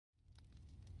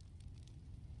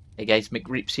Hey guys,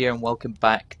 McReaps here and welcome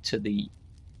back to the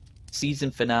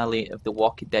season finale of The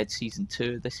Walking Dead Season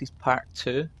 2. This is part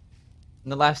 2. In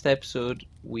the last episode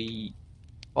we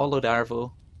followed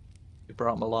Arvo, we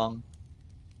brought him along,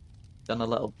 done a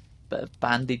little bit of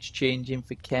bandage changing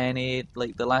for Kenny.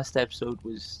 Like the last episode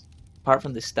was, apart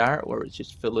from the start where it's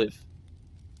just full of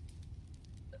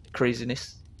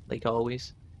craziness, like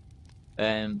always,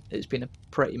 it's been a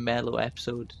pretty mellow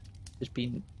episode. Just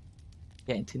been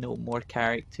getting to know more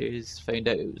characters, found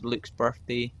out it was Luke's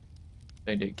birthday,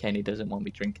 found out Kenny doesn't want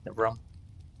me drinking the rum.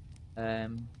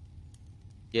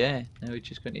 Yeah, now we're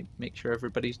just going to make sure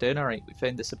everybody's doing alright. We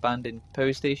found this abandoned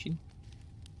power station.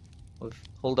 We've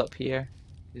holed up here.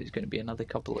 There's going to be another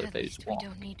couple of At hours least we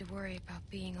don't need to worry about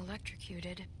being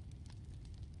electrocuted.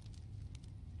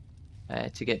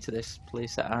 to get to this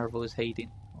place that Arvo is hiding,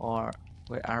 or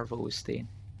where Arvo is staying.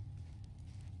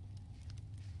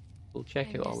 We'll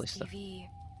check out all this stuff. TV.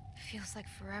 Feels like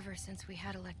forever since we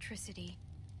had electricity.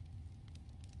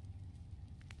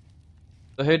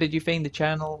 So how did you find the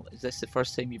channel? Is this the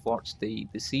first time you've watched the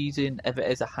season? If it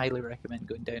is, I highly recommend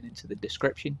going down into the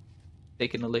description,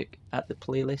 taking a look at the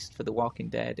playlist for The Walking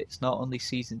Dead. It's not only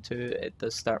season 2, it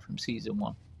does start from season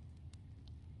 1.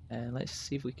 Let's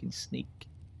see if we can sneak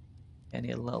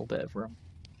Kenny a little bit of rum.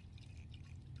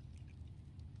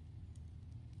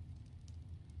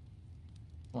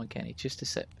 Come on Kenny, just a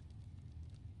sip.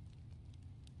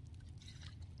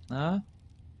 Nah?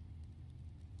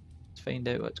 Let's find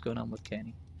out what's going on with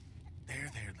Kenny.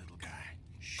 There, little guy.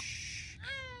 Shh.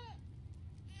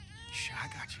 Shh, I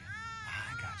got you.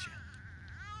 I got you.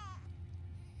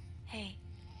 Hey.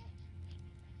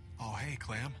 Oh, hey,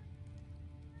 Clem.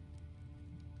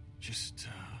 Just,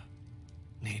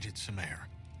 needed some air.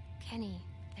 Kenny,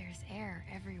 there's air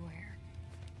everywhere.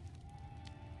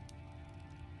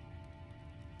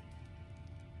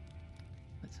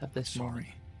 Let's have this moment.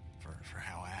 Sorry for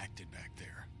how I acted back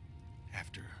there.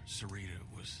 After Sarita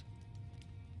was...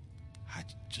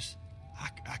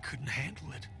 I couldn't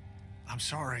handle it. I'm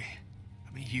sorry.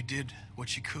 I mean, you did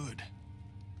what you could.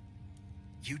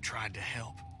 You tried to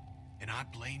help, and I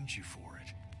blamed you for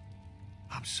it.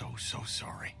 I'm so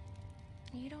sorry.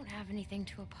 You don't have anything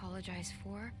to apologize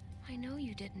for. I know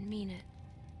you didn't mean it.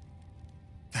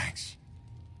 Thanks.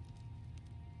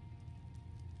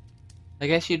 I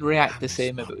guess you'd react the miss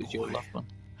same my if it was your boy. loved one.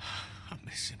 I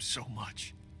miss him so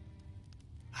much.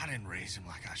 I didn't raise him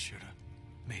like I should have.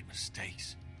 Made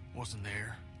mistakes. Wasn't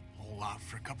there a whole lot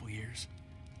for a couple years.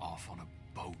 Off on a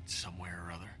boat somewhere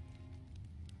or other.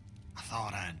 I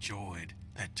thought I enjoyed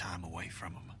that time away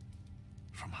from him.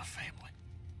 From my family.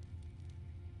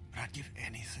 But I'd give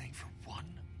anything for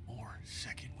one more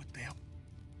second with them.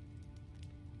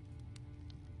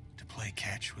 To play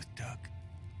catch with Doug.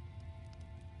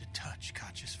 To touch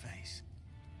Katja's face.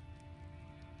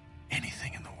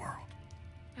 Anything in the world.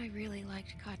 I really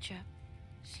liked Katja.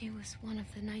 She was one of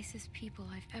the nicest people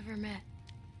I've ever met.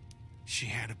 She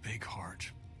had a big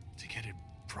heart. To get it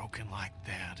broken like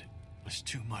that, it was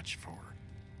too much for her.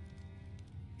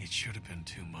 It should have been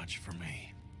too much for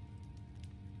me.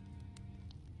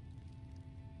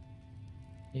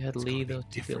 You had It's Lee gonna though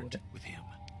be to deal with different it. with him.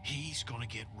 He's gonna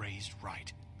get raised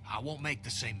right. I won't make the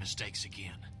same mistakes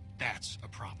again. That's a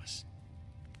promise.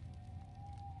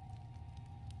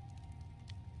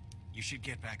 You should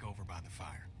get back over by the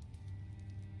fire.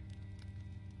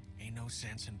 Ain't no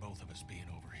sense in both of us being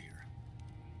over here.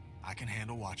 I can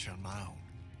handle watch on my own.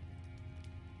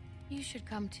 You should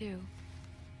come too.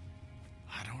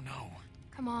 I don't know.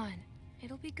 Come on.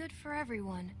 It'll be good for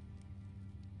everyone.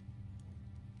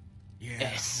 Yeah,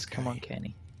 Yes, okay. come on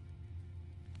Kenny.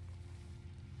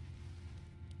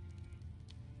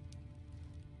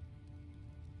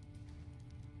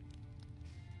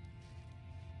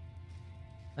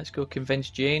 Let's go convince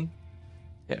Jane,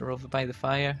 get her over by the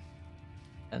fire,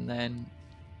 and then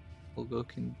we'll go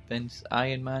convince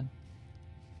Iron Man.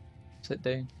 Sit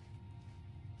down.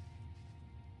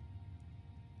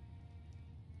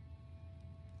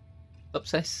 Up,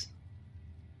 sis?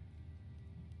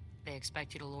 They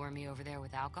expect you to lure me over there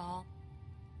with alcohol?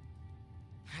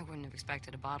 I wouldn't have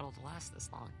expected a bottle to last this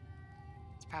long.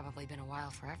 It's probably been a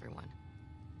while for everyone.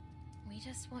 We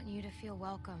just want you to feel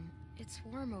welcome. It's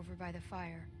warm over by the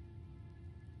fire.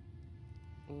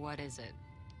 What is it?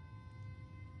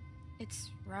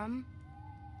 It's rum.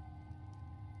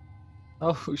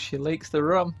 Oh, she likes the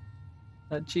rum.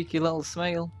 That cheeky little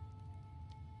smile.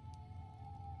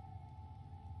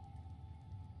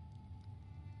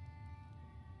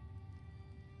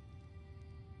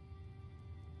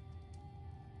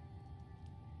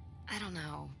 I don't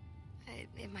know.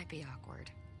 It might be awkward.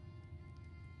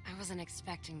 I wasn't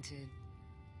expecting to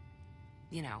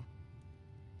you know,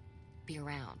 be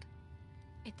around.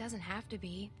 It doesn't have to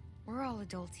be. We're all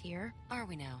adults here. Are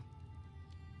we now?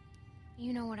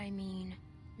 You know what I mean.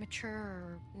 Mature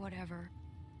or whatever.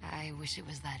 I wish it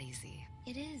was that easy.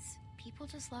 It is. People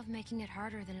just love making it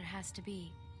harder than it has to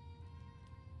be.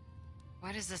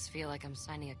 Why does this feel like I'm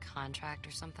signing a contract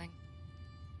or something?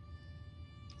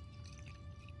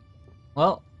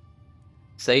 Well,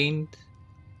 signed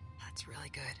That's really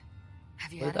good.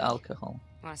 Have you with had any? alcohol.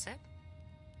 Want a sip?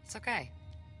 It's okay.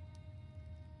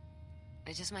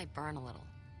 It just might burn a little.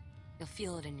 You'll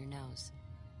feel it in your nose.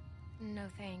 No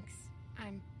thanks.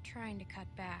 I'm trying to cut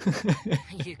back.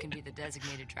 You can be the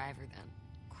designated driver then.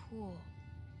 Cool.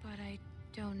 But I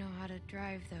don't know how to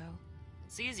drive, though.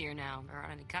 It's easier now. There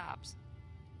aren't any cops.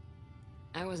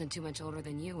 I wasn't too much older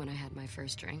than you when I had my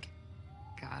first drink.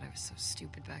 God, I was so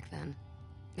stupid back then.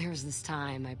 There was this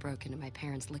time I broke into my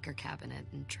parents' liquor cabinet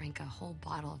and drank a whole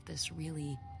bottle of this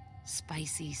really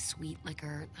spicy, sweet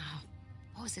liquor. Oh,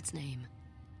 what was its name?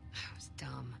 It was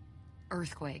dumb.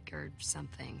 Earthquake or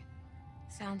something.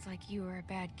 Sounds like you were a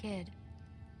bad kid.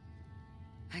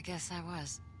 I guess I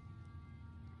was.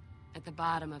 At the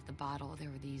bottom of the bottle, there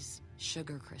were these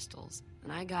sugar crystals,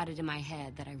 and I got it in my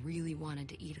head that I really wanted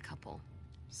to eat a couple.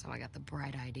 So I got the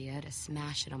bright idea to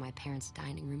smash it on my parents'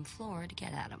 dining room floor to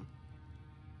get at them.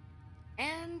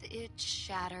 And it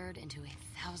shattered into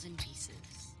 1,000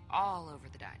 pieces, all over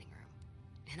the dining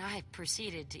room. And I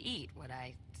proceeded to eat what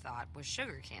I thought was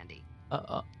sugar candy.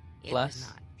 It Bless. was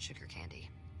not sugar candy.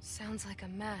 Sounds like a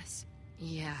mess.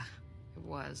 Yeah, it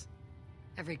was.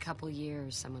 Every couple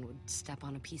years, someone would step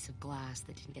on a piece of glass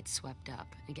that didn't get swept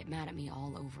up and get mad at me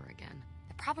all over again.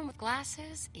 The problem with glass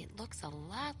is, it looks a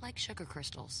lot like sugar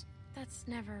crystals. That's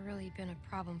never really been a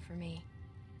problem for me.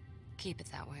 Keep it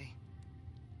that way.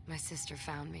 My sister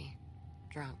found me,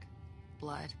 drunk,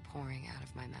 blood pouring out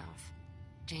of my mouth.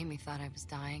 Jamie thought I was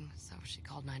dying, so she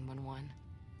called 911.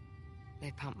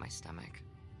 They pumped my stomach.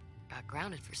 Got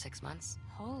grounded for 6 months.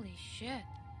 Holy shit.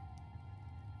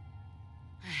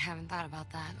 I haven't thought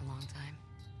about that in a long time.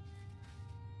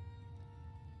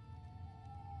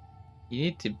 You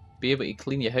need to be able to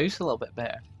clean your house a little bit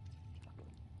better.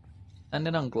 And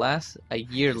then on glass a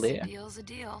year Guess later. A deal's a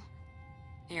deal.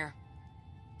 Here.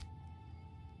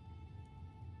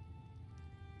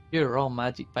 You're all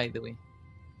magic, by the way.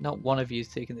 Not one of you is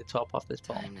taking the top off this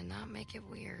bottle. Time to not make it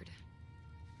weird.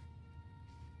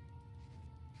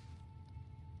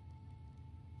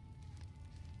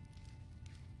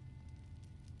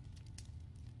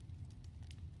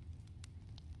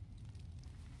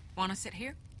 Want to sit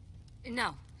here?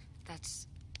 No, that's...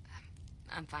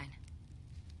 I'm fine.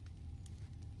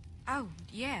 Oh,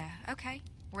 yeah, okay.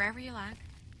 Wherever you like.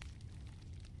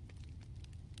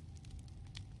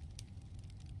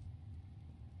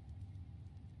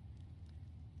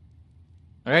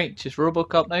 Alright, just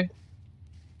Robocop now.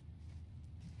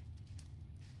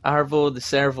 Arvo the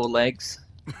servo legs.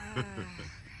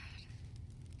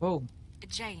 Whoa.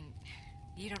 Jane,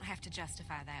 you don't have to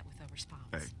justify that with a response.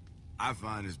 Hey, I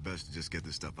find it's best to just get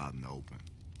this stuff out in the open.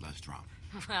 Less drama.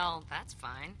 Well, that's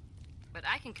fine. But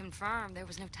I can confirm there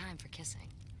was no time for kissing.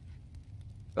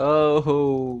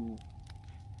 Oh.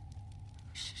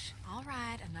 Shh, all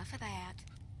right, enough of that.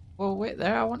 Whoa, wait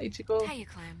there, I wanted to go. Hey, you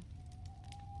Clem.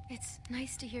 It's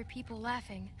nice to hear people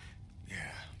laughing. Yeah,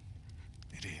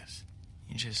 it is.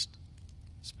 You just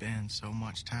spend so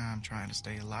much time trying to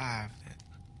stay alive that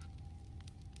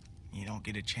you don't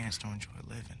get a chance to enjoy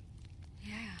living.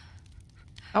 Yeah.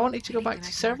 I wanted to go Hate back make to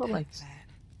more servo time for legs.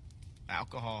 that.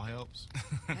 Alcohol helps.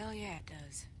 Hell yeah, it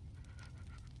does.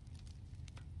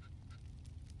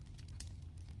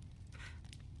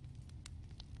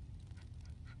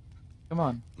 Come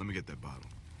on. Let me get that bottle.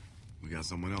 We got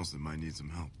someone else that might need some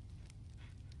help.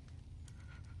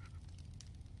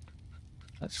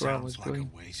 That's where I was Sounds like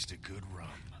going. a waste of good rum.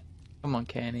 Come on,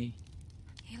 Kenny.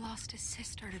 He lost his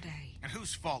sister today. And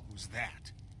whose fault was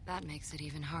that? That makes it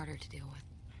even harder to deal with.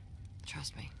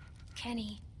 Trust me.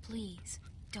 Kenny, please,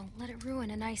 don't let it ruin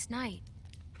a nice night.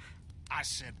 I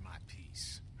said my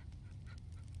piece.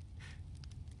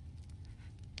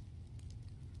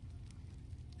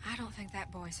 I don't think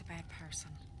that boy's a bad person.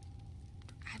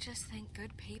 I just think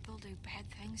good people do bad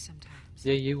things sometimes.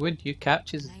 Yeah, you would. You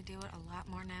captures. And they do it a lot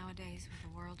more nowadays with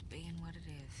the world being what it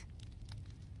is.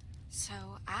 So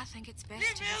I think it's best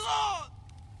Leave to me just... alone!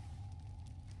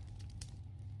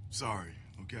 Sorry,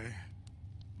 okay?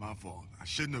 My fault. I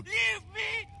shouldn't have... Leave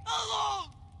me alone!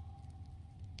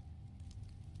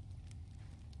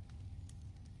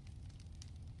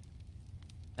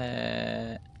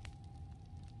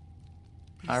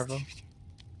 Arvo.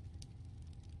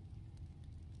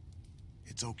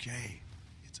 It's okay.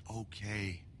 It's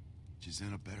okay. She's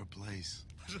in a better place.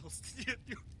 Пожалуйста, нет,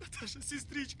 Наташа,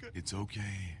 сестричка. It's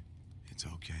okay. It's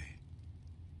okay.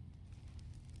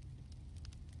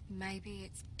 Maybe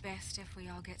it's best if we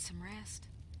all get some rest.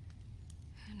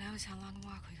 Who knows how long a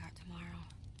walk we got tomorrow.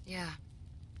 Yeah,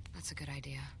 that's a good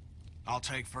idea. I'll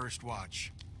take first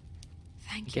watch.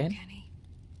 Thank Again? you, Kenny.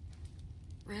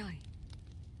 Really.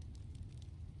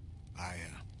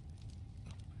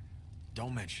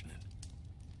 Don't mention it.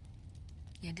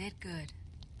 You did good.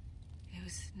 It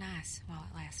was nice while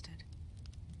it lasted.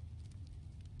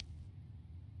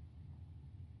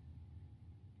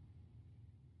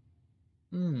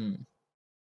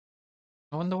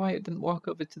 I wonder why it didn't walk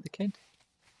over to the kid.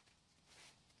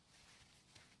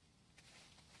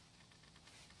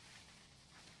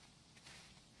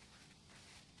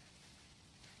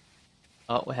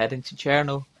 Oh, we're heading to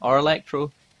Cherno or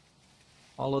Electro.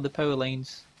 Follow the power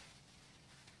lines.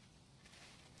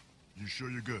 You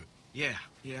sure you're good? Yeah,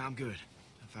 I'm good.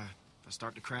 If I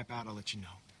start to crap out, I'll let you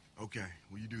know. Okay,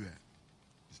 will you do that?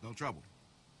 It's no trouble.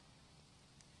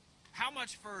 How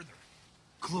much further?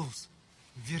 Close.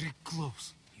 Very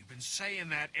close. You've been saying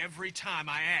that every time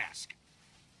I ask.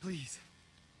 Please.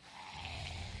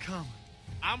 Come.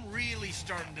 I'm really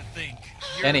starting to think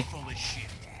you're Kenny. full of shit.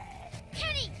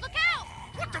 Kenny, look out!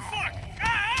 What the fuck?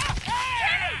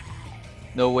 Ah!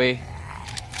 No way.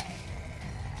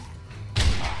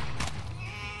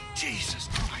 Jesus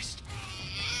Christ.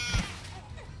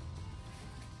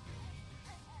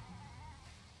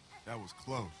 That was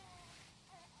close.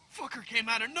 Fucker came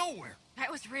out of nowhere.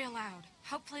 That was real loud.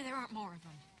 Hopefully there aren't more of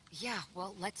them. Yeah,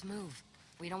 well, let's move.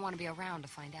 We don't want to be around to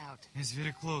find out. It's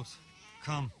very close.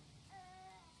 Come.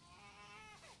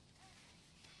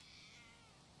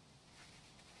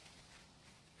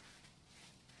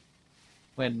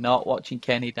 We're not watching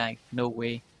Kenny die. No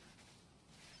way.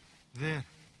 There.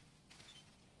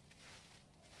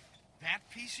 That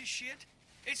piece of shit?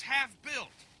 It's half built.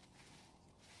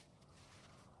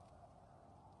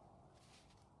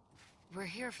 We're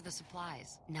here for the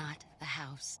supplies, not the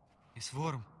house. It's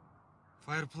warm.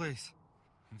 Fireplace.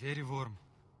 Very warm.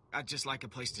 I'd just like a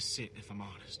place to sit, if I'm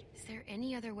honest. Is there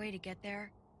any other way to get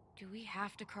there? Do we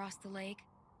have to cross the lake?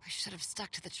 We should have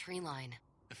stuck to the tree line.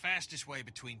 The fastest way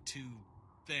between two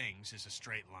things is a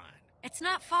straight line. It's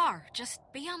not far. Just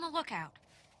be on the lookout.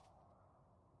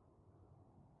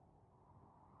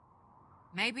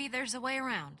 Maybe there's a way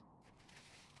around.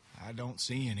 I don't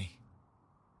see any.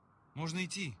 Можно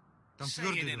идти. Там Say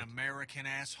твердый it in лед. American,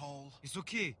 asshole. It's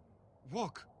okay.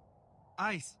 Walk.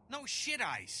 Ice. No shit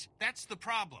ice. That's the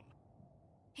problem.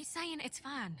 He's saying it's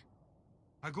fine.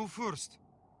 I go first.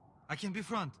 I can be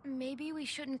front. Maybe we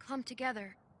shouldn't clump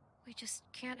together. We just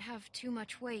can't have too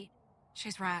much weight.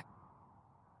 She's right.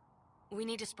 We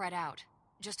need to spread out,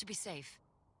 just to be safe.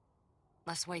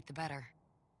 Less weight, the better.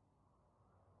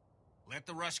 Let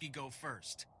the Rusky go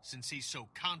first, since he's so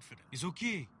confident. It's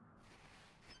okay.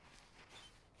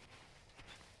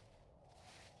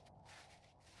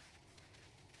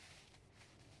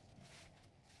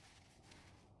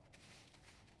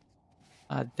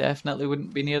 I definitely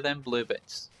wouldn't be near them blue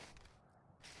bits.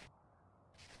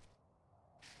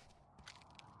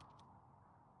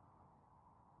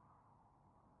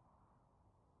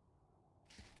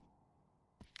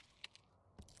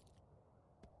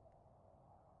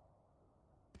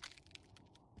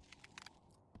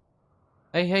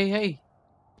 Hey, hey, hey!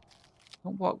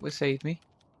 Don't walk beside me.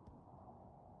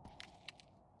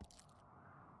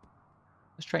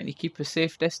 Just trying to keep a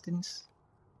safe distance.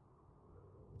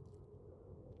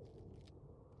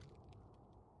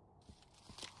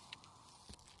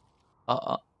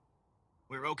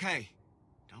 We're okay.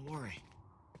 Don't worry.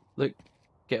 Look,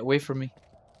 get away from me.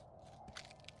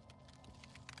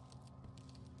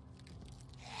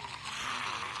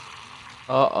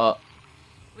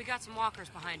 We got some walkers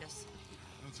behind us.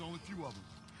 There's only a few of them.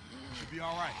 Should be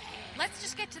all right. Let's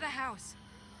just get to the house.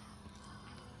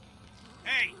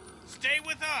 Hey, stay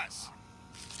with us.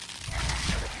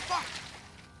 Fuck!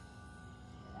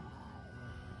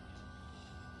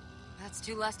 That's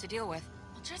two less to deal with.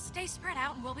 We'll just stay spread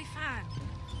out and we'll be fine.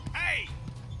 Hey!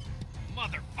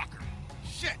 Motherfucker!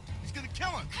 Shit! He's gonna kill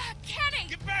him! Kenny!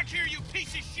 Get back here, you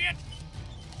piece of shit!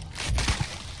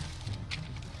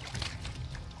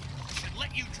 Should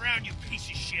let you drown, you piece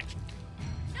of shit!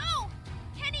 No!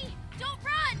 Kenny, don't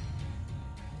run!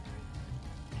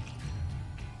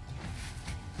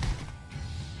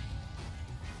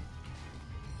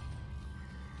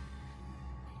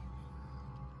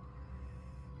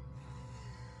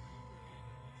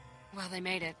 Well, they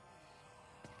made it.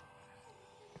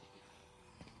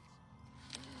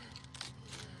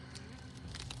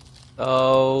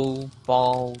 Oh,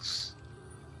 balls.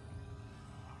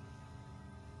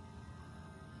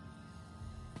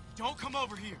 Don't come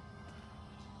over here.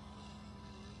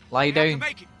 Lie You have to down.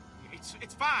 make it.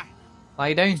 It's fine.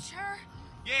 Lie down. Sure?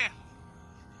 Yeah.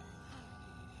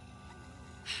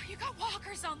 You got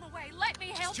walkers on the way. Let me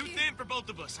It's help too you. thin for both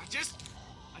of us. I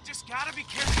just gotta be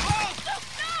careful. Oh! Luke,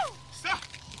 no! Stop!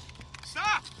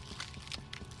 Stop!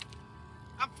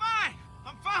 I'm fine.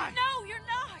 I'm fine. No, you're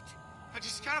not. I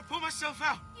just gotta pull myself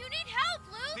out. You need help,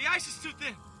 Luke. The ice is too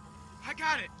thin. I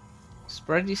got it.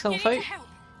 Spread You yourself need to out. help.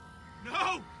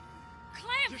 No!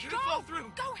 Clem, You're go. gonna fall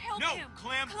through. Go help No, him.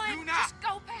 Clem, Clem, do not. just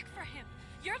go back for him.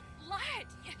 You're light.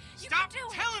 You Stop can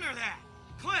do telling her that.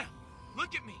 Clem,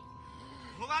 look at me.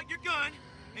 Pull out your gun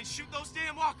and shoot those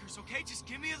damn walkers, okay? Just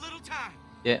give me a little time.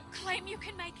 Yeah. it. Clem, you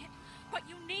can make it. But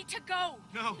you need to go.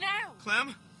 No. Now.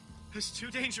 Clem, it's too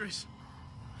dangerous.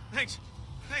 Thanks.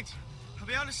 Thanks. I'll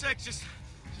be on a sec. Just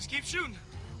keep shooting.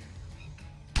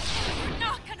 You're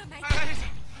not gonna make it. I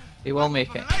He will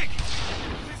make it. My leg.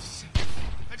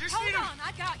 I just Hold need to on,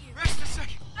 I got you. rest a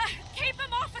second. Keep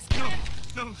him off us, No,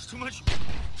 Clem. no, it's too much.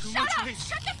 Too Shut much up. weight.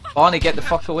 Shut the fuck Bonnie, get the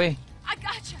fuck away. I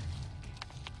got you.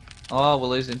 Oh, we're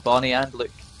losing Bonnie and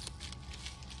Luke.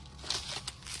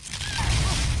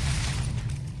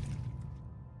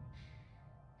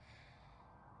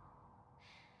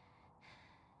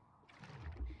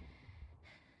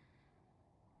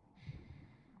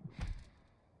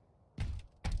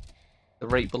 They're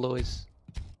right below us.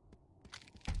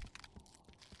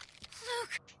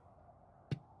 Luke.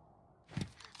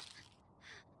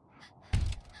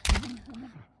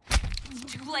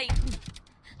 It's too late.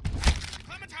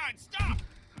 Clementine, stop!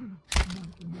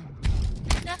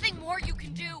 Nothing more you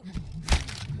can do.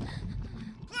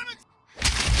 Clementine!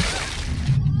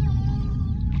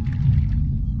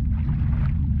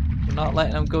 We're not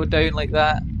letting him go down like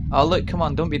that. Oh, look, come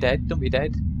on, don't be dead. Don't be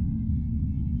dead.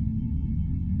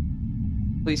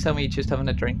 Please tell me you're just having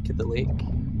a drink at the lake.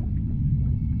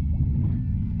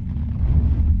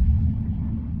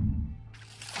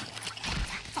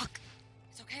 Fuck.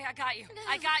 It's okay, I got you.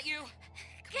 I got you.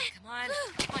 Come on.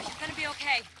 Come on, you're gonna be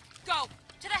okay. Go.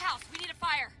 To the house. We need a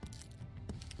fire.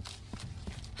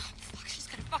 Oh, fuck, she's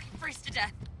gonna fucking freeze to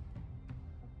death.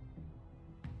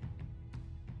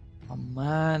 Oh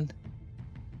man.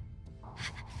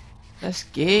 This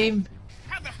game.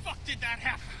 How the fuck did that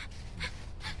happen?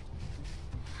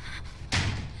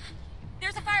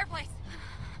 There's a fireplace.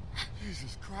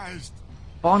 Jesus Christ.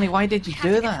 Bonnie, why did you We have to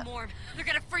do get that? them warm. They're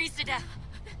gonna freeze to death.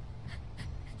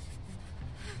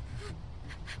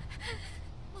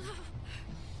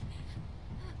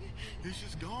 He's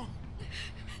just gone.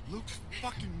 Luke's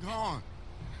fucking gone.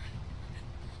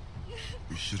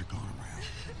 We should have gone around.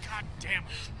 God damn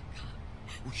it.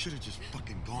 We should have just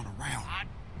fucking gone around. God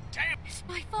damn it. It's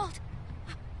my fault.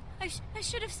 I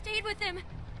should have stayed with him.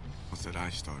 Once that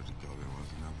ice started to go, there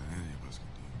wasn't nothing any of us could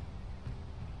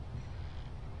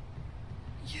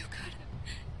do. You could have.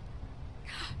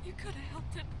 God, you could have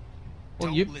helped him. Well,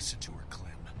 Don't you listen to her,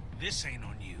 Clem. This ain't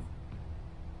on you.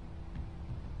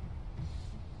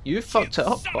 you fucked it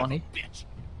You up, son Bonnie. Of a bitch.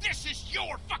 This is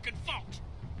your fucking fault.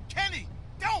 Kenny,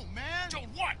 don't, man! Don't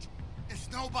what? It's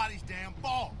nobody's damn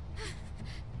fault.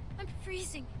 I'm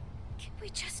freezing. Can we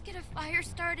just get a fire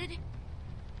started?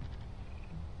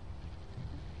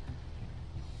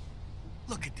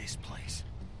 Look at this place.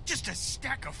 Just a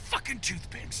stack of fucking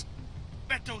toothpicks.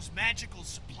 Bet those magical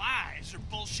supplies are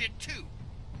bullshit too.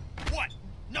 What?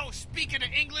 No speaking of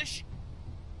English?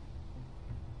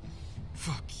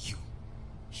 Fuck you.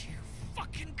 You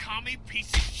fucking commie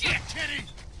piece of shit! Kenny!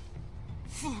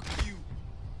 Fuck you.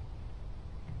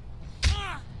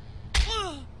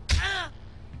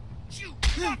 You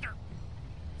mother!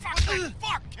 Fucking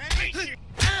Fuck, Kenny!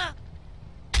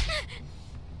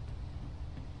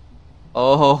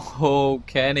 Oh,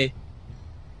 Kenny.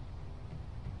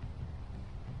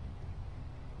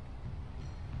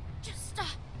 Just stop.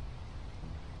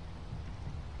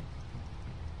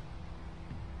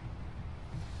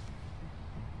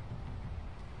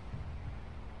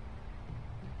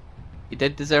 You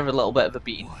did deserve a little bit of a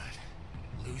beating. What?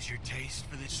 Lose your taste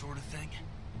for this sort of thing?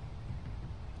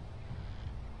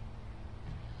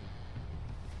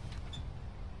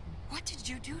 What did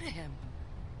you do to him?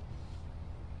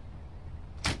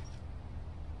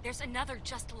 There's another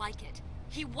just like it.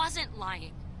 He wasn't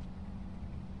lying.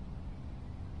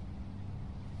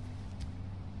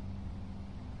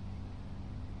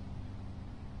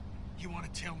 You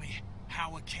want to tell me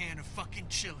how a can of fucking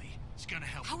chili is gonna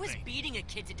help How a is baby? beating a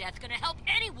kid to death gonna help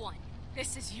anyone?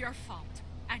 This is your fault,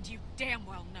 and you damn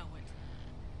well know it.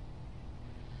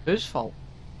 Whose fault?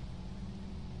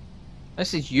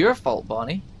 This is your fault,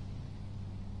 Bonnie.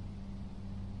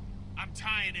 I'm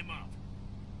tying him up.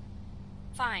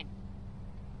 Fine.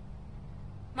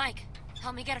 Mike,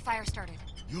 help me get a fire started.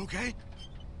 You okay?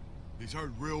 He's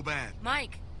hurt real bad.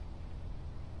 Mike!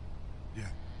 Yeah.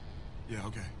 Yeah,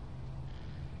 okay.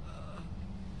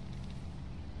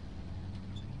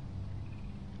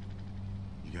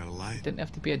 You got a light? Didn't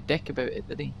have to be a dick about it,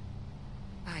 did he?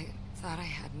 I thought I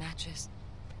had matches.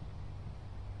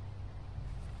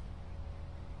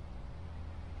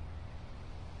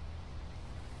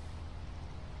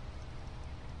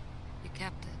 You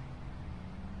kept it.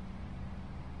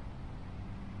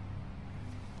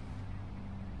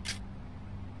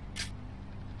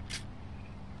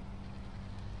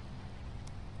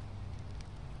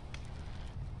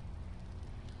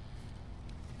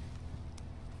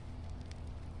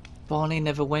 Bonnie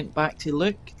never went back to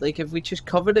look. Like, if we just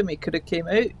covered him, he could have came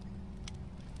out.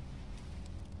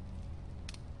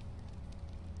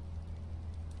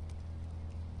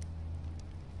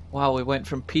 Wow, we went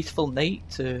from peaceful night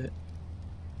to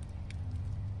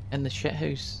in the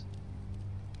shithouse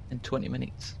in 20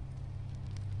 minutes.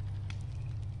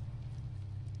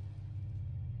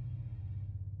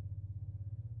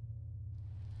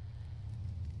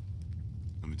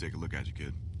 Let me take a look at you,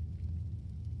 kid.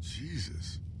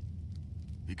 Jesus.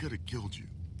 He could have killed you.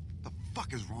 The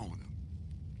fuck is wrong with him?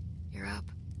 You're up.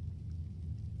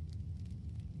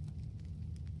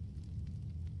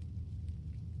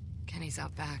 Kenny's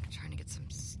out back trying to get some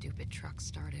stupid truck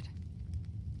started.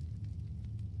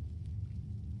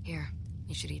 Here,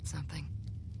 you should eat something.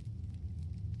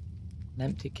 An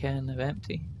empty can of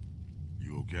empty.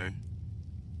 You okay?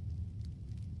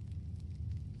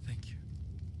 Thank you.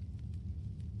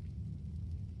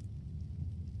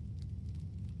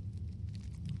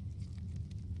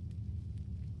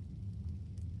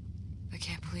 I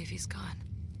can't believe he's gone.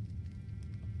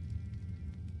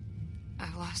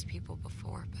 I've lost people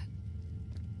before,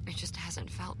 but it just hasn't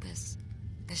felt this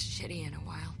shitty in a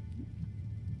while.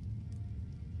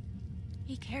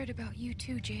 He cared about you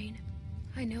too, Jane.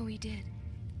 I know he did.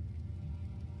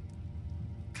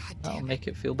 God That'll damn it. make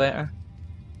it feel better.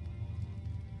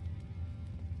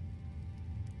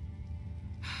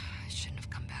 I shouldn't have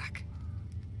come back.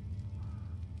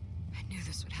 I knew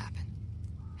this would happen.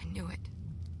 I knew it.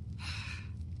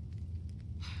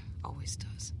 Always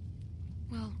does.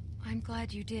 Well, I'm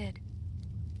glad you did.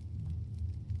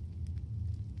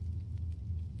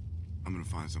 I'm gonna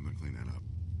find something to clean that up.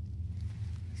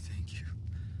 Thank you.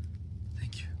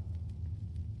 Thank you.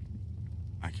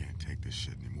 I can't take this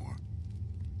shit anymore.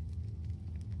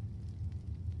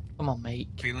 Come on, Mike.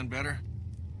 Feeling better?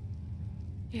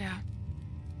 Yeah.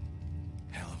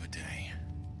 Hell of a day.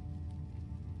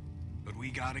 But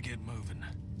we gotta get moving.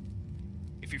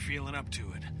 If you're feeling up to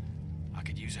it, I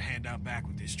could use a hand out back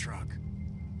with this truck.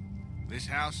 This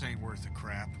house ain't worth a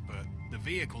crap, but the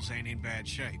vehicles ain't in bad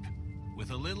shape.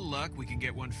 With a little luck, we can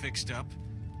get one fixed up,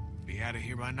 be out of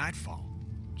here by nightfall.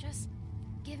 Just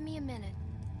give me a minute.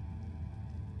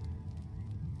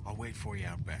 I'll wait for you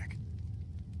out back.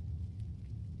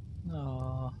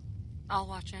 Aww. I'll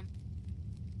watch him.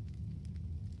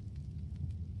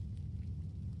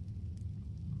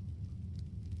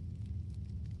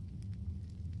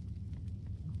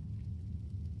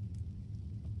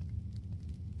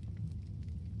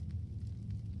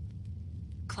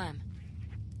 Clem.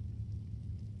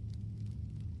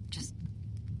 Just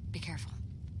be careful.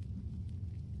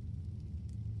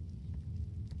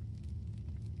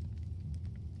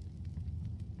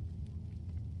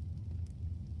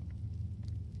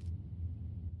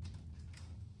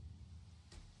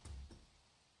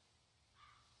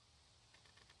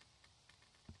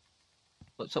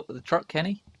 What's up with the truck,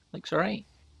 Kenny? Looks alright.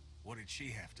 What did she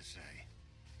have to say?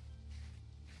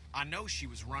 I know she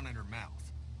was running her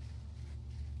mouth.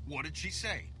 What did she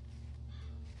say?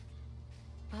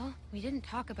 Well, we didn't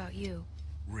talk about you.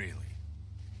 Really?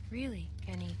 Really,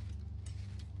 Kenny.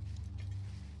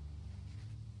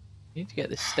 You need to get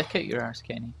this stick out your arse,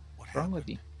 Kenny. What's wrong with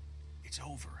you? It's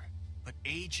over. But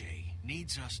AJ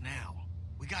needs us now.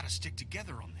 We gotta stick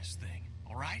together on this thing,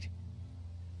 all right?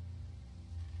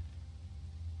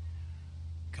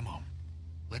 Come on.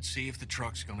 Let's see if the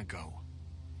truck's gonna go.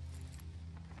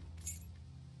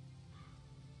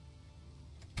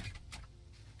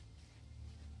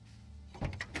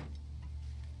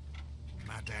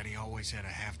 My daddy always had a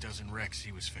half-dozen wrecks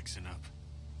he was fixing up.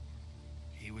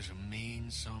 He was a mean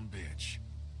sumbitch,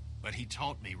 but he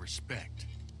taught me respect.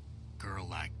 Girl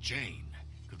like Jane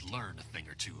could learn a thing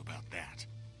or two about that.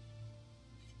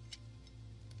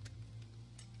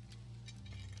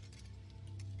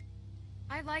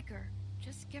 I like her.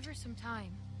 Just give her some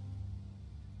time.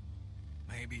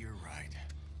 Maybe you're right.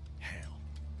 Hell,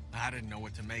 I didn't know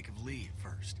what to make of Lee at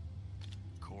first.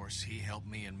 Of course, he helped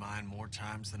me and mine more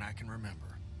times than I can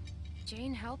remember.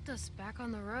 Jane helped us back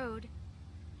on the road.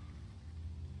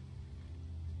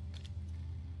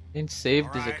 Been saved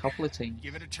All us a right, couple of times.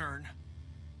 give it a turn.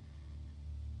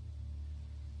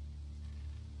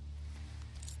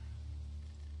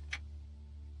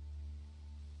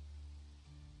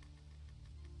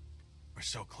 We're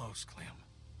so close, Clem.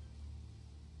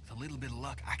 With a little bit of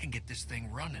luck, I can get this thing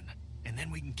running, and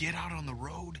then we can get out on the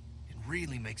road and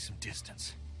really make some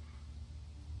distance.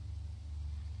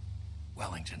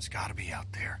 Wellington's gotta be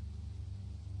out there.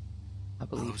 I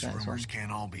believe Those that's one. rumors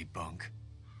can't all be bunk.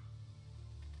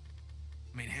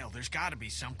 I mean, hell, there's gotta be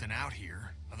something out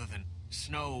here other than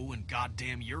snow and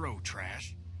goddamn Euro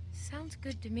trash. Sounds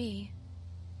good to me.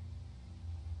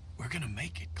 We're gonna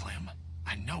make it, Clem.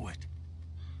 I know it.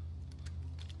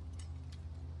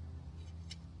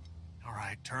 All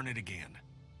right, turn it again.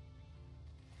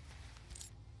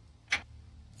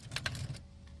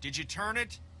 Did you turn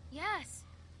it? Yes.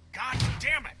 God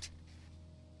damn it!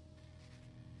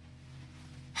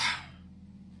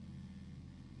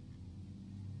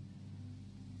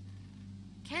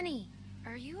 Kenny,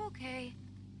 are you okay?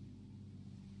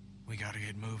 We gotta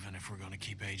get moving if we're gonna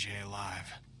keep AJ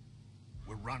alive.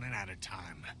 We're running out of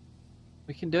time.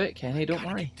 We can do it, Kenny, don't Gotta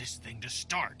worry. get this thing to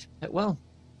start. It will.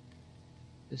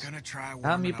 Just Gonna try calm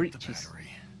warming your up the breeches. battery.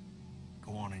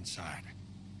 Go on inside.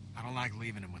 I don't like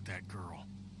leaving him with that girl.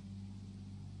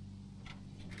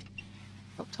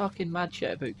 Stop talking mad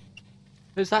shit about...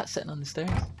 Who's that sitting on the stairs?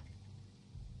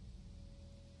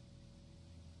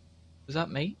 Was that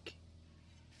Mike?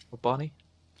 Or Bonnie?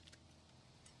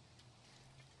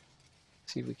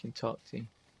 See if we can talk to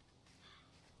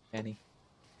Kenny.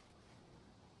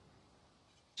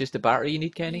 Just a battery you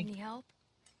need, Kenny? Need any help?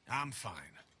 I'm fine.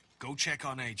 Go check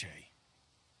on AJ.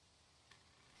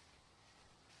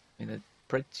 I mean, I'm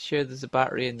pretty sure there's a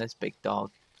battery in this big dog.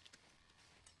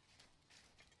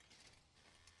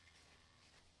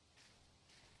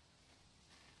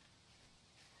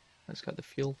 It's got the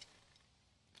fuel.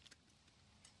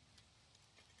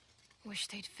 Wish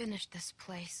they'd finished this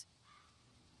place.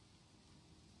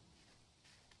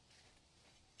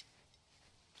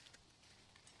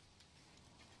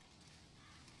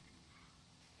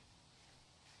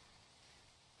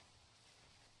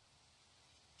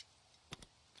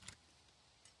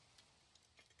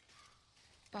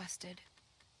 Busted.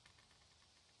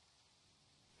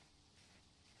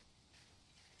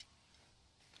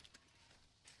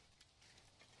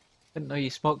 Didn't know you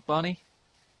smoked, Bonnie.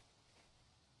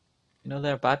 You know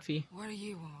they're bad for you. What do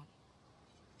you want?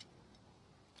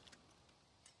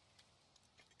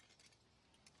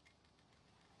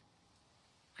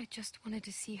 I just wanted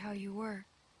to see how you were.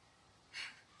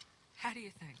 How do you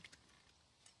think?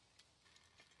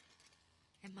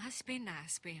 It must be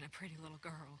nice being a pretty little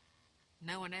girl.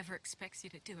 No one ever expects you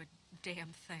to do a damn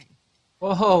thing.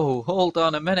 Whoa, hold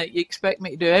on a minute. You expect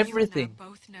me to do everything? You and I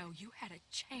both know you had a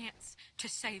chance to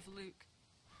save Luke.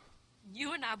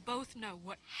 You and I both know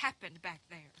what happened back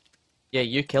there. Yeah,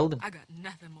 you killed him. I got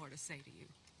nothing more to say to you.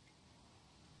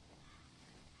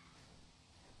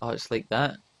 Oh, it's like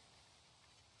that.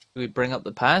 We bring up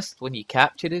the past when you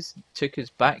captured us, took us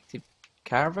back to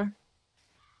Carver.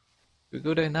 We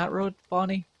go down that road,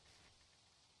 Bonnie.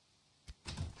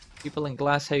 People in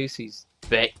glass houses,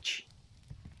 bitch.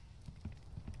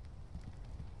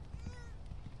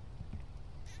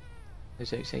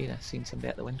 Who's outside? I seen somebody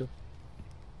at the window.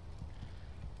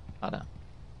 Oh no.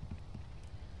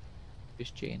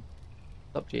 Just Jane.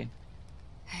 What's up, Jane?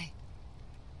 Hey.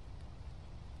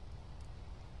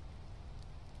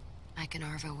 Mike and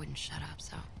Arvo wouldn't shut up,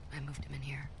 so I moved him in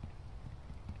here.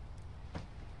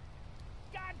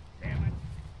 God damn it!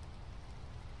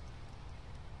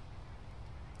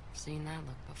 Seen that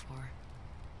look before.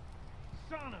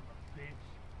 Son of a bitch!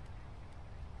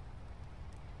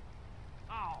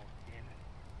 Oh, damn it.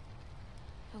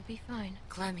 He'll be fine.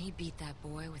 Clem, he beat that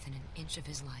boy within an inch of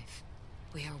his life.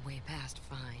 We are way past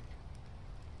fine.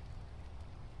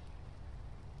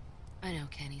 I know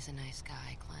Kenny's a nice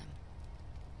guy, Clem.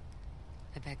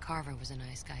 I bet Carver was a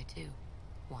nice guy too.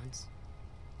 Once.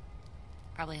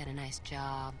 Probably had a nice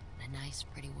job and a nice,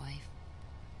 pretty wife.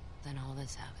 Then all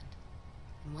this happened.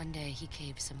 And one day he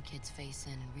caved some kid's face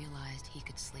in and realized he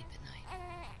could sleep at night.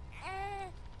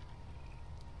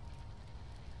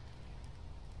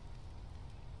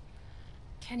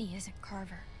 Kenny isn't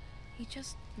Carver. He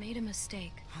just made a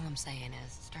mistake. All I'm saying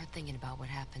is, start thinking about what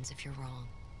happens if you're wrong.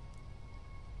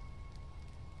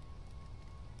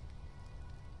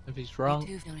 If he's We wrong,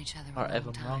 two have known each other or a if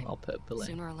long I'm wrong, time. I'll put a bullet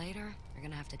in. Sooner or later, you're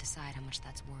gonna have to decide how much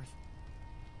that's worth.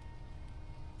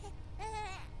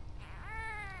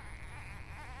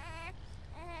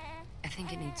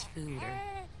 think it needs food or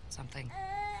something.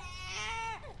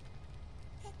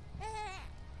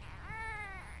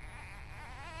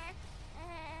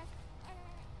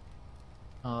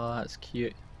 Oh, that's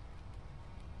cute.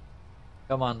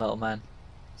 Come on, little man.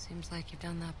 Seems like you've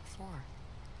done that before.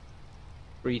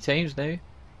 3 times now.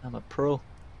 I'm a pro.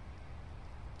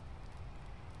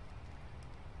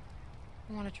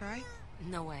 Want to try?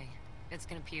 No way. It's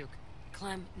gonna puke.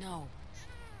 Clem, no.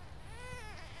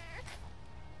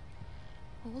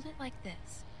 Hold it like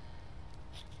this.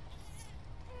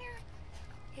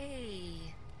 Hey.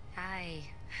 Hi.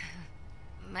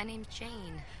 My name's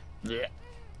Jane. Yeah.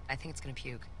 I think it's gonna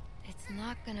puke. It's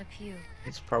not gonna puke.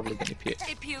 It's probably gonna puke.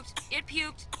 It puked. It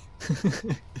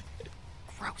puked.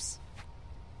 Gross.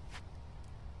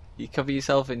 You cover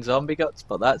yourself in zombie guts,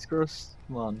 but that's gross.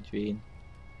 Come on, Jane.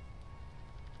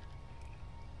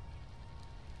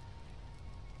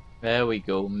 There we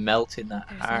go, melting that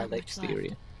There's hard not much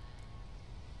exterior.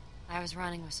 I was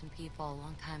running with some people a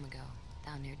long time ago,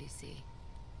 down near DC.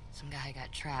 Some guy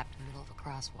got trapped in the middle of a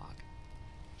crosswalk.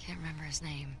 Can't remember his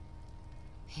name.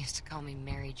 He used to call me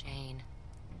Mary Jane.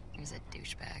 He was a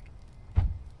douchebag.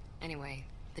 Anyway,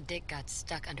 the dick got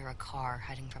stuck under a car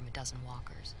hiding from a dozen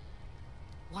walkers.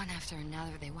 One after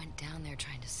another, they went down there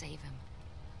trying to save him.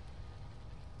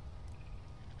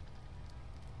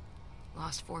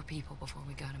 Lost 4 people before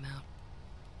we got him out.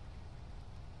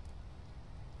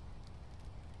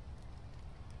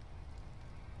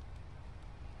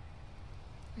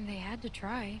 They had to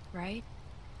try, right?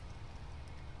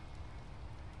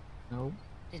 No.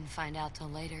 Didn't find out till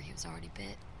later he was already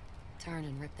bit. Turned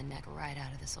and ripped the neck right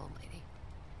out of this old lady.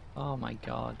 Oh my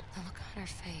god. The look on her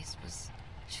face was...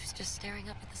 She was just staring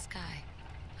up at the sky,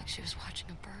 like she was watching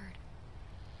a bird.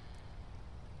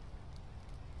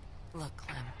 Look,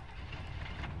 Clem.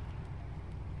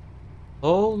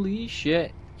 Holy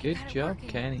shit. You Good got it job, working.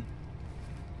 Kenny.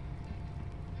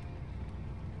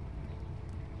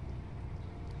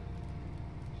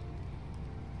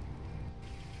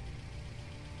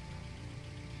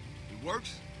 It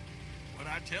works?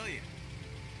 What'd I tell you?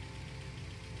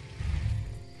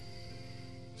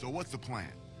 So what's the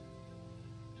plan?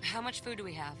 How much food do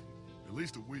we have? At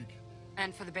least a week.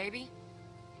 And for the baby?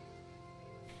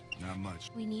 Not much.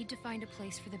 We need to find a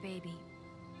place for the baby.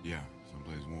 Yeah,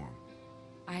 someplace warm.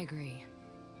 I agree.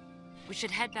 We should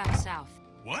head back south.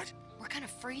 What? We're gonna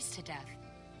freeze to death.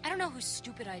 I don't know whose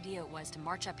stupid idea it was to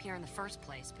march up here in the first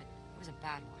place, but it was a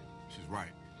bad one. She's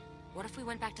right. What if we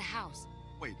went back to house?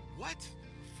 Wait, what?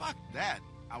 Fuck that.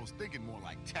 I was thinking more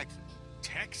like Texas.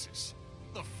 Texas?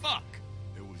 The fuck?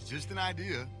 It was just an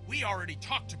idea. We already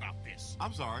talked about this.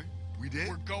 I'm sorry. We did?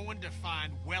 We're going to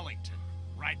find Wellington.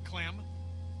 Right, Clem?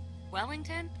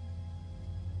 Wellington?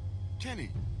 Kenny,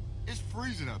 it's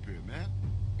freezing up here, man.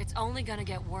 It's only gonna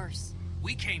get worse.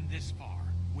 We came this far.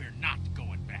 We're not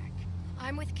going back.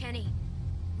 I'm with Kenny.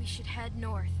 We should head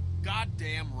north.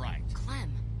 Goddamn right.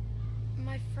 Clem.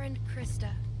 My friend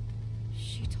Krista.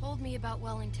 She told me about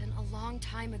Wellington a long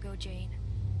time ago, Jane.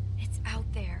 It's out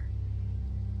there.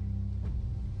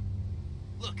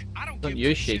 Look, I don't Don't give you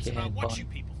two shake shits your about head, what Bonnie. you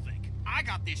people think. I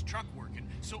got this truck working,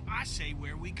 so I say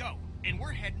where we go. And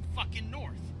we're heading fucking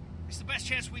north. It's the best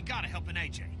chance we got of helping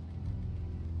AJ.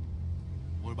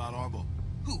 What about Arbo?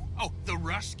 Who? Oh, the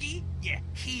Rusky? Yeah,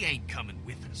 he ain't coming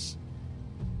with us.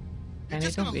 You're Kenny,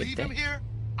 just don't gonna be a leave him dick. here?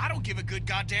 I don't give a good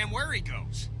goddamn where he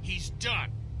goes. He's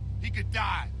done. He could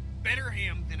die. Better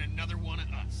him than another one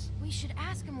of us. We should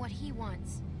ask him what he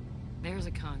wants. There's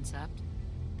a concept.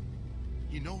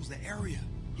 He knows the area.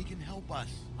 He can help us.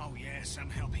 Oh yeah, some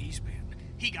help he's been.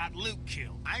 He got Luke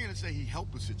killed. I ain't gonna say he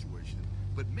helped the situation,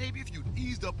 but maybe if you'd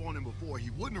eased up on him before, he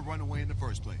wouldn't have run away in the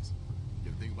first place.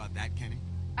 You ever think about that, Kenny?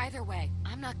 Either way,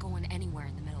 I'm not going anywhere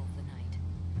in the middle of the night.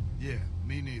 Yeah,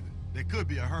 me neither. There could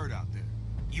be a herd out there.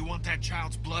 You want that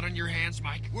child's blood on your hands,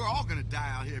 Mike? We're all gonna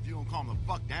die out here if you don't calm the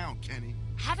fuck down, Kenny.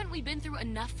 Haven't we been through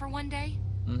enough for one day?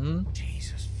 Mm-hmm.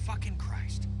 Jesus fucking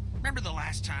Christ. Remember the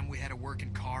last time we had a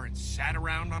working car and sat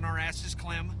around on our asses,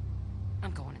 Clem?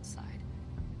 I'm going inside.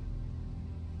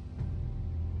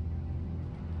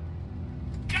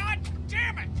 God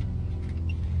damn it!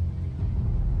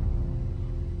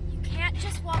 You can't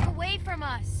just walk away from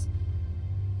us.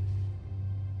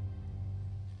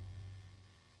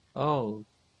 Oh.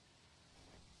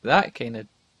 That kind of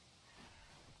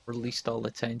released all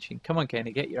the tension. Come on,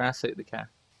 Kenny, get your ass out of the car.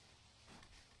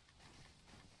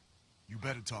 You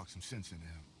better talk some sense into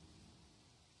him.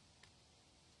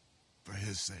 For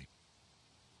his sake.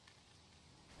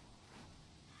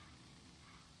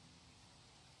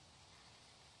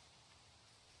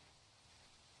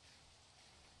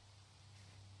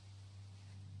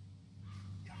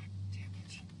 God damn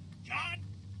it. John!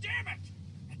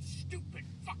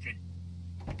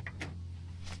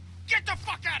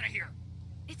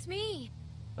 It's me.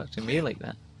 Talk to me like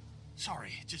that.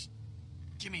 Sorry, just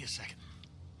give me a second.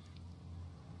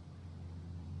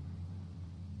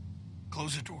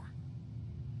 Close the door.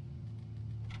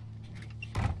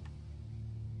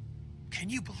 Can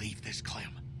you believe this,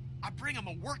 Clem? I bring them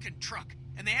a working truck,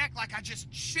 and they act like I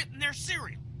just shit in their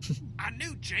cereal. I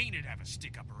knew Jane would have a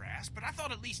stick up her ass, but I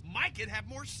thought at least Mike would have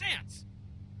more sense.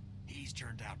 He's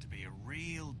turned out to be a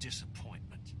real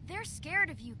disappointment. They're scared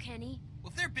of you, Kenny.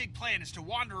 Well, if their big plan is to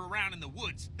wander around in the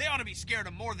woods, they ought to be scared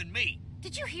of more than me.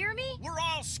 Did you hear me? We're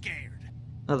all scared.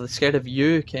 Oh, they're scared of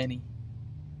you, Kenny.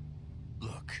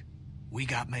 Look, we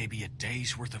got maybe a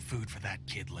day's worth of food for that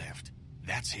kid left.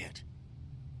 That's it.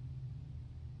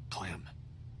 Clem,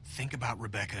 think about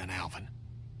Rebecca and Alvin.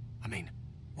 I mean,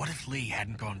 what if Lee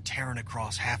hadn't gone tearing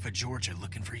across half of Georgia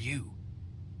looking for you?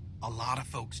 A lot of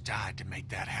folks died to make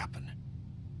that happen.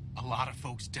 A lot of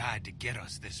folks died to get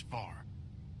us this far.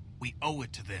 We owe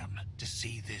it to them to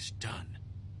see this done.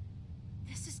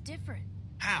 This is different.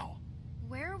 How?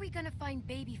 Where are we gonna find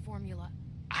baby formula?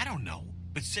 I don't know,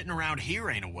 but sitting around here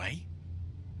ain't a way.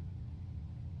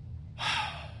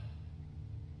 I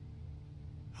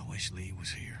wish Lee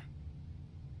was here.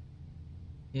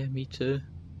 Yeah, me too.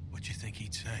 What you think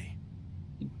he'd say?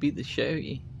 He'd beat the shit out of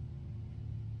you.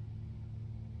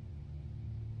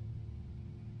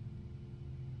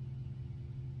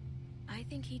 I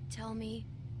think he'd tell me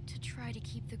to try to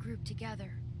keep the group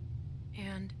together.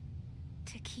 And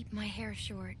to keep my hair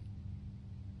short.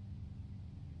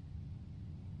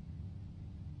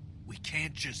 We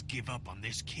can't just give up on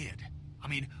this kid. I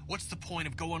mean, what's the point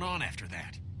of going on after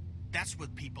that? That's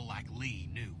what people like Lee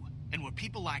knew, and what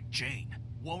people like Jane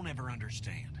won't ever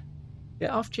understand.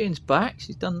 Get off Jane's back,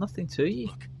 she's done nothing to you.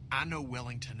 Look, I know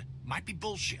Wellington might be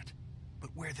bullshit, but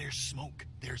where there's smoke,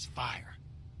 there's fire.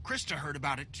 Krista heard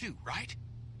about it too, right?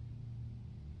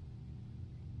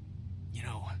 You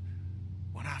know,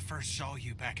 when I first saw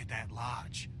you back at that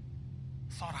lodge,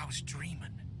 I thought I was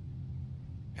dreaming.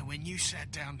 And when you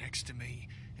sat down next to me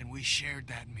and we shared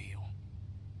that meal,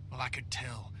 well, I could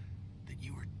tell that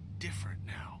you were different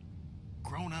now,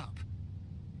 grown up.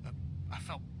 I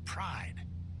felt pride,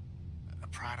 a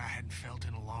pride I hadn't felt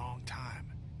in a long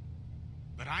time.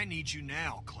 But I need you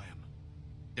now, Clem.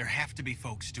 There have to be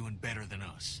folks doing better than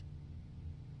us.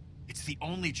 It's the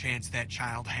only chance that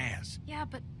child has. Yeah,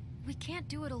 but we can't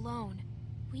do it alone.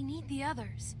 We need the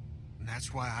others. And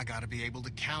that's why I gotta be able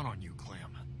to count on you,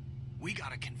 Clem. We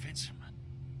gotta convince him.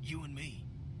 You and me.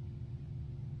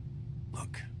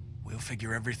 Look, we'll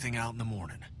figure everything out in the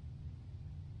morning.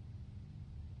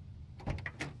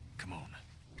 Come on,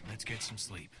 let's get some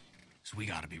sleep. So we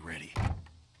gotta be ready.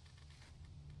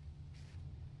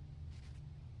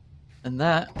 And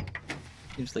that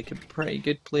seems like a pretty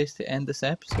good place to end this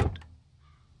episode.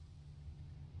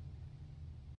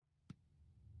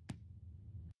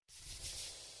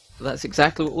 So that's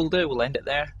exactly what we'll do. We'll end it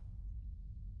there.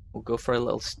 We'll go for a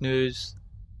little snooze.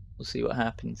 We'll see what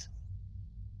happens.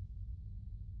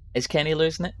 Is Kenny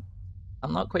losing it?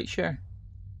 I'm not quite sure.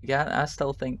 Yeah, I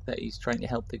still think that he's trying to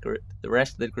help the group. The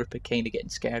rest of the group are kind of getting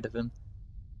scared of him.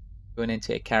 Going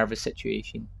into a Carver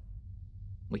situation.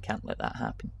 We can't let that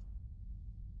happen.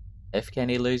 If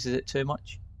Kenny loses it too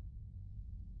much,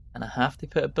 and I have to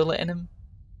put a bullet in him,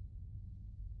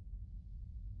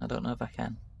 I don't know if I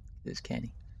can. It's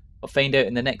Kenny. I'll find out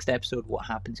in the next episode what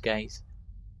happens, guys.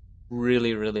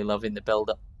 Really, really loving the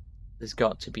build-up. There's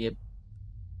got to be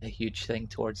a huge thing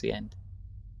towards the end.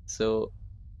 So,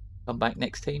 come back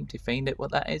next time to find out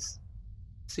what that is.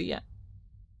 See ya.